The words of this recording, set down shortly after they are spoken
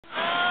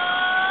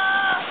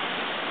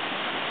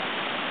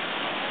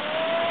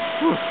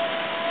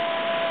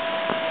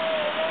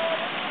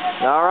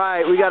All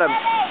right, we're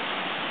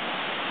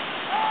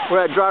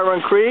at Dry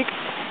Run Creek.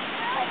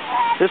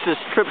 This is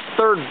Tripp's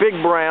third big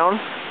brown.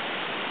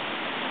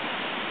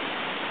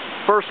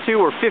 First two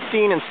were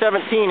 15 and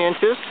 17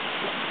 inches.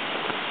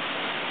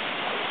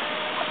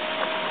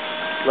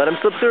 Let him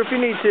slip through if you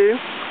need to.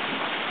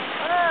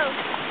 Come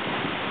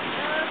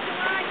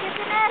on, get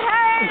the net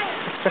hard.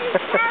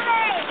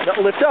 No,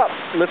 lift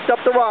up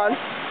the rod.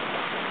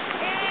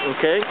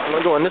 Okay, I'm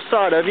gonna go on this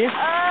side of you.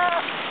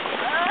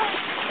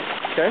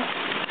 Okay.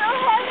 So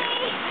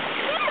heavy.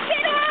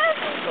 Get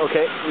him.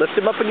 Okay, lift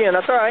him up again.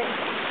 That's all right.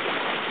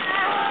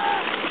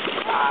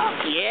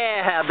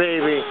 Yeah,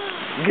 baby.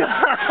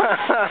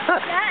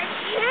 That's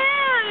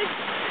huge.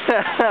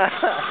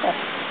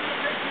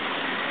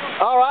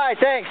 All right,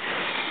 thanks.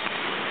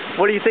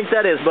 What do you think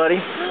that is, buddy?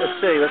 Let's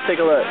see. Let's take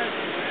a look.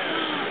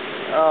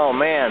 Oh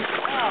man,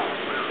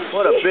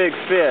 what a big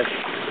fish.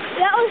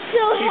 That was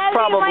so heavy. He's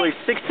probably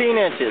 16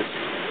 inches.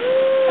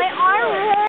 My arm hurt.